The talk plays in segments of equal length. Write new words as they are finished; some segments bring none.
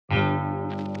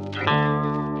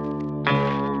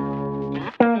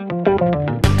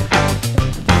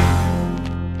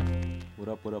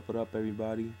What up,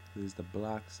 everybody? This is the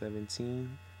Block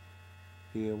 17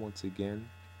 here once again.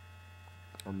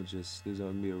 This is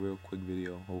gonna be a real quick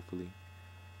video, hopefully.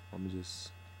 I'm gonna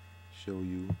just show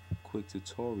you a quick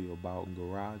tutorial about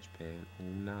GarageBand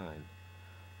 09.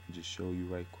 Just show you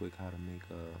right quick how to make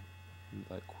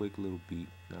a quick little beat.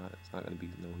 It's not gonna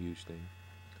be no huge thing.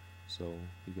 So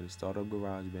you're gonna start up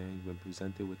GarageBand. You're gonna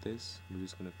present it with this. We're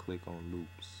just gonna click on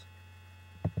loops.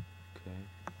 Okay,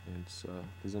 and this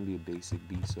is gonna be a basic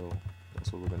beat, so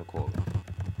that's what we're gonna call it.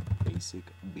 Basic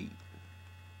beat.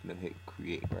 I'm gonna hit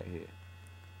create right here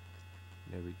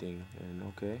and everything. And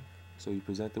okay, so you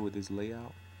present it with this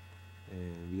layout,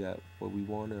 and we got what we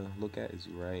want to look at is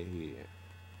right here.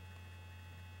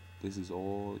 This is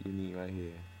all you need right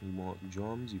here. You want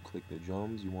drums, you click the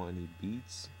drums. You want any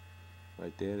beats,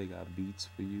 right there they got beats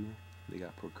for you. They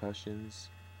got percussions,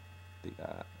 they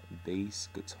got bass,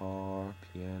 guitar,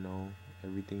 piano,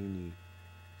 everything you need.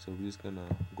 So we're just gonna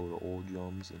go to all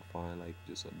drums and find like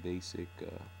just a basic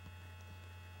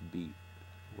beat,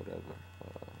 whatever.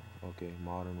 Okay,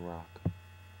 modern rock.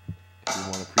 If you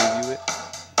want to preview it,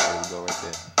 there we go right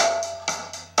there.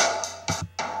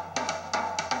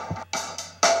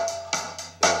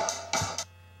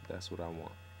 That's what I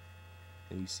want.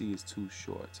 And you see it's too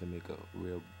short to make a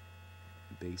real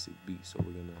basic beat, so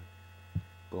we're gonna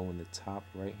go in the top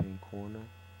right hand corner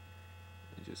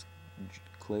and just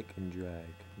click and drag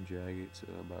it to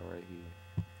about right here.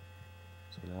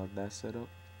 So now that's set up,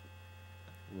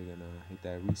 we're gonna hit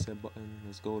that reset button.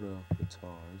 Let's go to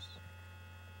guitars.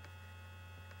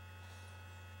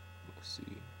 Let's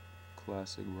see,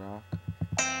 classic rock.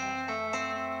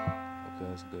 Okay,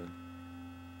 that's good.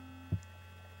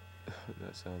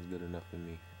 That sounds good enough for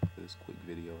me for this quick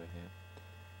video right here.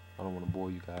 I don't want to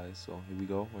bore you guys, so here we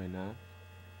go right now.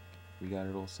 We got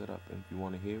it all set up, and if you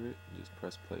want to hear it, just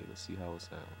press play. Let's see how it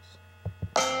sounds.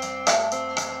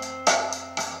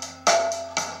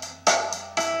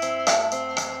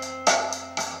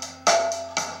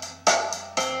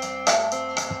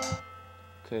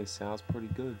 Okay, sounds pretty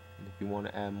good. And if you want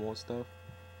to add more stuff,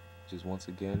 just once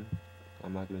again,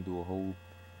 I'm not going to do a whole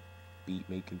beat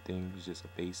making thing. It's just a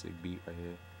basic beat right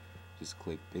here. Just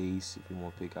click bass if you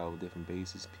want to pick out different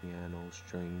basses, piano,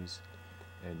 strings,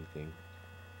 anything.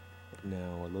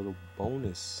 Now a little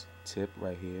bonus tip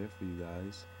right here for you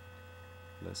guys.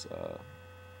 Let's add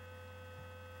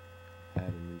a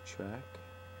new track,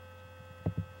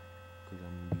 because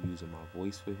I'm gonna be using my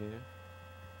voice for here.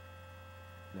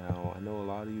 Now I know a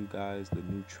lot of you guys, the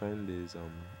new trend is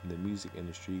the music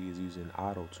industry is using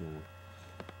auto-tune.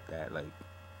 That like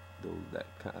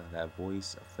that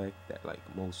voice effect that like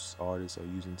most artists are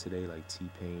using today, like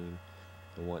T-Pain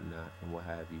and whatnot and what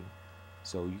have you.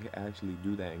 So you can actually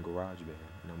do that in GarageBand,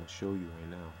 and I'm gonna show you right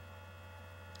now.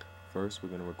 First, we're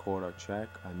gonna record our track.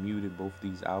 I muted both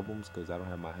these albums because I don't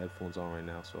have my headphones on right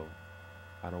now, so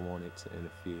I don't want it to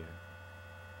interfere.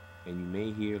 And you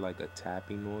may hear like a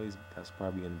tapping noise. That's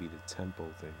probably gonna be the tempo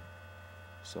thing.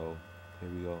 So here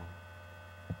we go.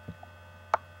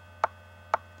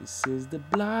 This is the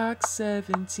Block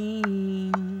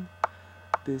 17.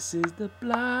 This is the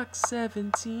Block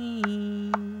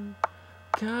 17.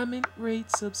 Comment, rate,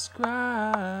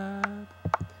 subscribe.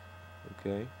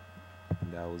 Okay,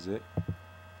 and that was it.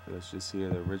 Let's just hear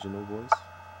the original voice.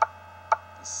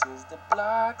 This is the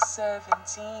Block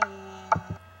 17.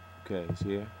 Okay, it's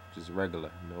here, just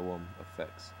regular, no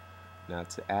effects. Now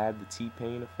to add the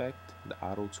T-Pain effect, the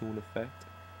auto-tune effect,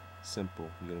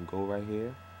 simple. You're gonna go right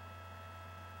here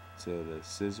to the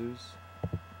scissors,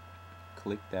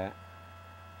 click that.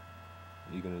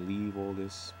 You're gonna leave all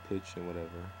this pitch and whatever.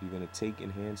 You're gonna take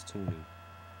enhanced tuning,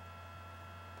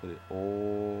 put it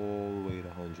all the way to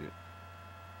 100.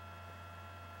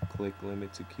 Click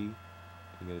limit to key.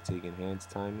 You're gonna take enhanced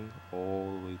timing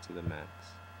all the way to the max.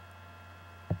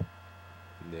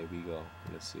 And there we go.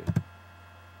 Let's see.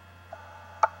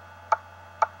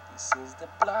 This is the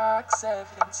Block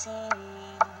 17.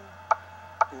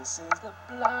 This is the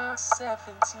Block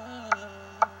 17.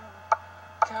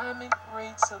 Comment,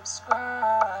 rate,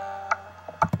 subscribe.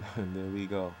 And there we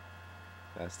go.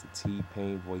 That's the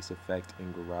T-Pain voice effect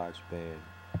in GarageBand.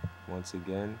 Once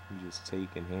again, you just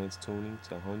take enhanced tuning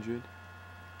to 100,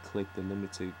 click the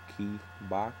limited key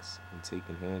box, and take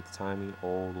enhanced timing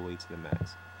all the way to the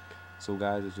max. So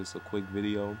guys, it's just a quick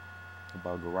video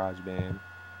about GarageBand,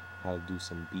 how to do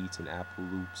some beats and Apple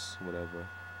loops, whatever.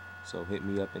 So hit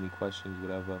me up, any questions,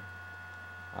 whatever.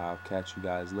 I'll catch you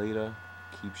guys later.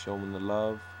 Keep showing the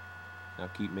love. I'll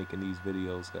keep making these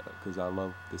videos because I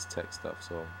love this tech stuff.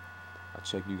 So I'll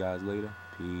check you guys later.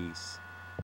 Peace.